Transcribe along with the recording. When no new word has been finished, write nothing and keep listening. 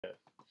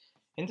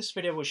In this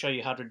video, we'll show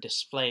you how to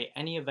display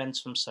any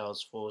events from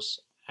Salesforce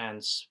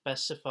and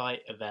specify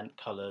event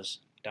colors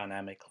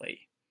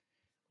dynamically.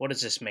 What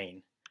does this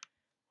mean?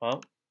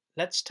 Well,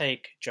 let's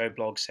take Joe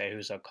Bloggs here,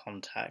 who's our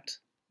contact.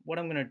 What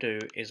I'm going to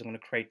do is I'm going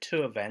to create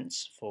two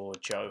events for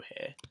Joe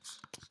here.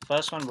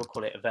 First one, we'll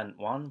call it event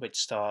 1, which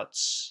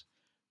starts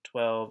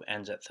 12,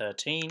 ends at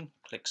 13.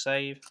 Click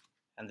save,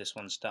 and this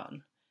one's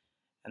done.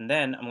 And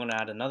then I'm going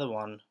to add another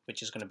one,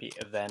 which is going to be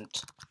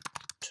event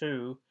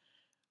 2,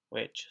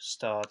 which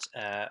starts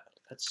at,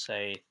 let's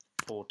say,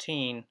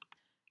 14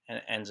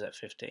 and ends at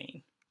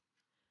 15.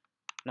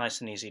 Nice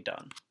and easy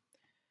done.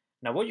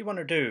 Now what you want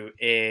to do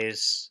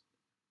is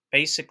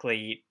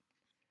basically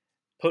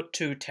put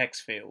two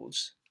text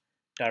fields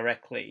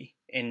directly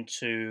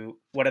into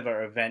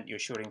whatever event you're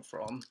shooting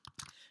from,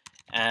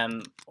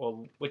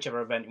 or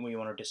whichever event you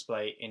want to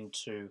display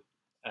into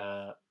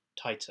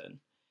Titan.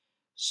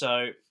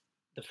 So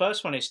the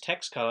first one is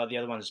text color, the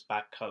other one is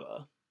back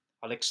color.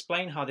 I'll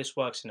explain how this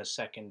works in a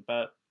second,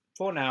 but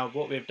for now,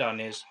 what we've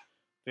done is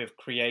we've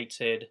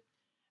created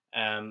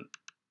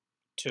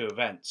two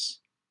events.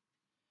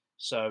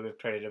 So we've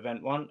created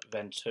event 1,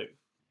 event 2.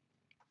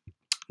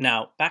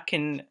 Now, back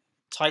in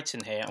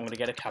Titan here, I'm going to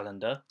get a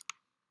calendar.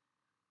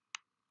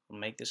 I'll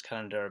make this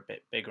calendar a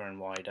bit bigger and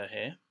wider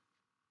here.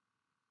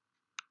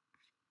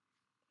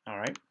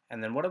 Alright,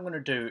 and then what I'm going to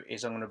do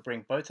is I'm going to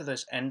bring both of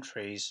those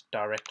entries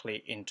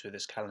directly into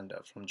this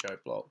calendar from Joe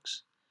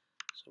Bloggs.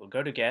 So we'll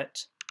go to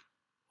get,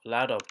 we'll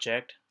add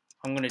object.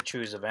 I'm going to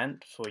choose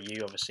event. For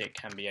you, obviously it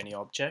can be any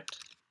object.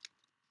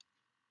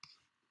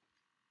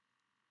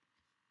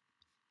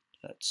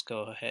 Let's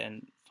go ahead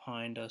and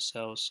find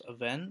ourselves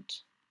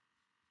event.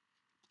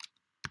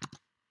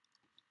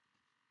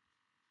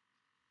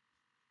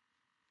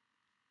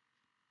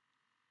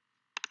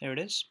 There it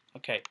is.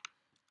 Okay.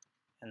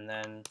 And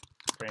then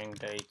bring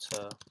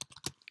data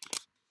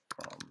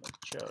from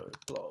Joe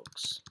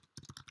Bloggs.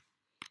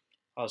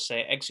 I'll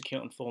say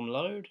execute on form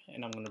load,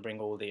 and I'm going to bring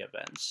all the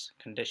events.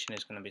 Condition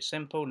is going to be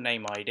simple,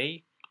 name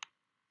ID,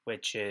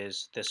 which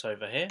is this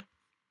over here,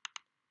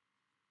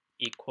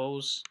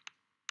 equals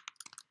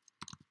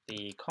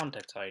the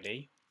contact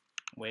ID,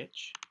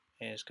 which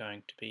is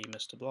going to be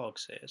Mr.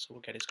 Bloggs here. So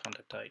we'll get his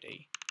contact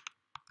ID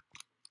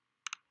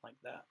like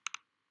that.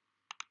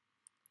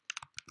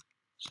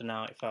 So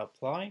now if I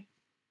apply,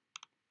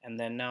 and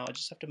then now I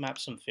just have to map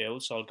some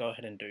fields, so I'll go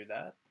ahead and do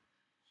that.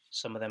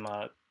 Some of them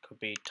could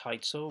be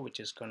title, which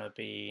is going to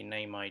be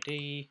name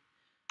ID,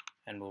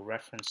 and we'll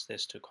reference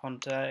this to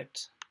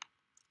contact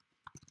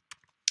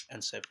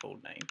and say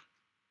full name.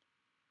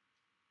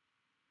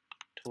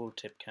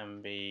 Tooltip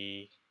can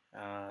be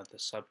the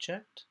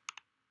subject.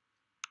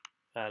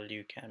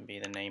 Value can be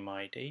the name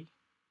ID.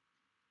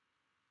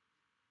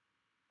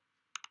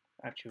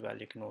 Actual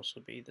value can also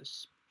be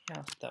this.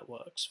 Yeah, that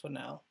works for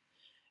now.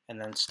 And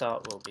then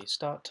start will be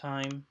start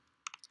time,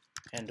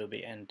 end will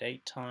be end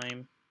date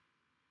time.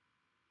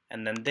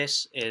 And then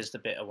this is the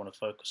bit I want to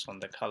focus on,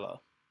 the color.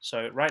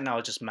 So right now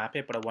I'll just map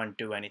it, but I won't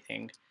do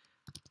anything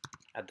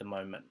at the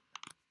moment.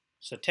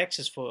 So text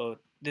is for,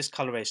 this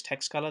color is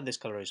text color, this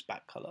color is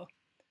back color.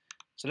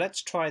 So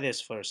let's try this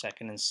for a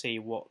second and see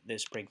what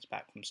this brings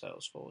back from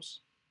Salesforce.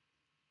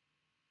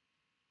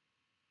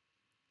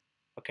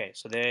 Okay,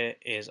 so there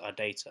is our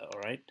data,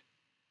 all right?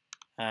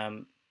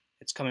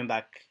 It's coming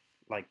back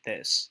like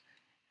this.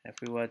 If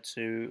we were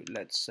to,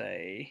 let's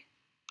say,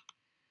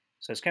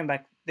 so it's coming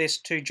back this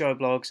to Joe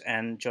Bloggs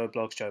and Joe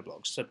Bloggs, Joe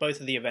Bloggs. So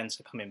both of the events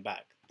are coming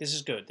back. This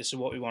is good. This is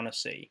what we want to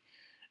see.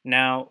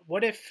 Now,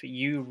 what if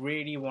you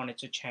really wanted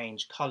to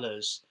change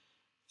colors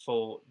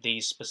for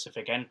these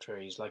specific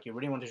entries? Like you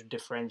really wanted to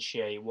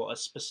differentiate what a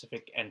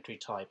specific entry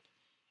type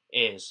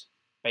is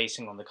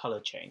basing on the color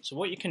change. So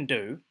what you can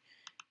do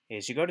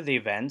is you go to the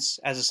events.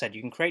 As I said,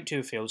 you can create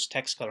two fields,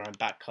 text color and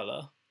back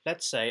color.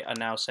 Let's say I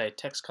now say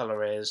text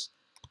color is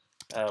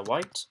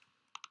white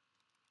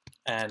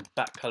and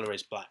back color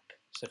is black.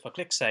 So if I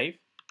click save,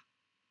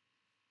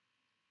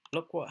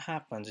 look what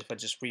happens if I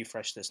just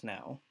refresh this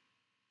now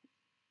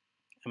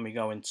and we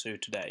go into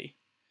today.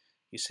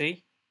 You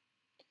see,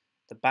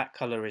 the back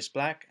color is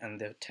black and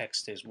the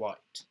text is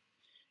white.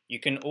 You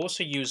can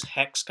also use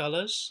hex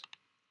colors.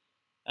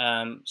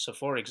 So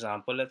for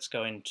example, let's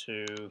go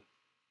into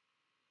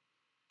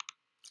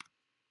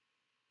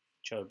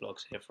Joe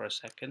Bloggs here for a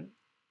second.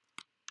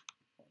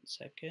 1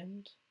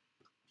 second.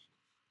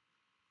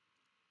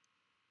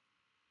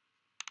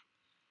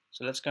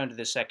 So let's go into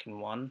the second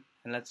one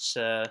and let's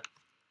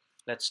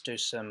do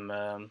some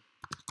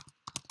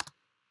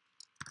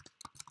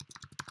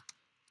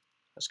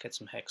let's get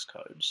some hex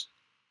codes.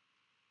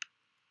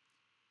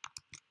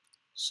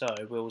 So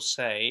we'll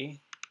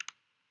say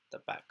the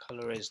back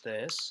color is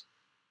this,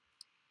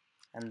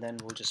 and then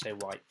we'll just say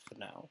white for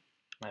now.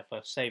 Now if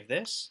I save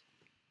this,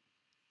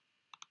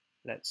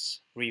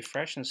 let's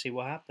refresh and see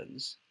what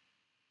happens.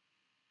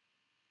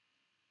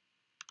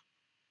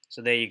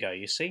 So there you go,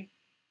 you see?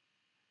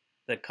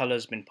 The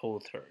color's been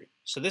pulled through.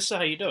 So this is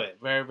how you do it.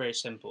 Very, very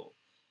simple.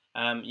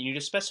 You need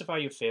to specify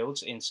your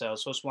fields in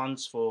Salesforce.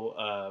 One's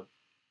for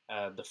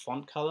the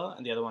font color,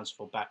 and the other one's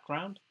for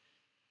background.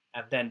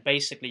 And then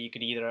basically you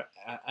could either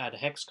add a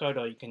hex code,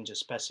 or you can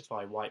just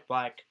specify white,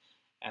 black,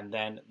 and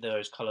then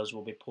those colors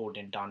will be pulled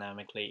in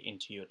dynamically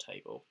into your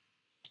table.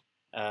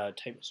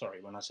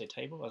 Sorry, when I say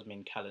table, I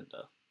mean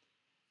calendar.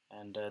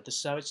 And this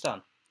is how it's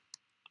done.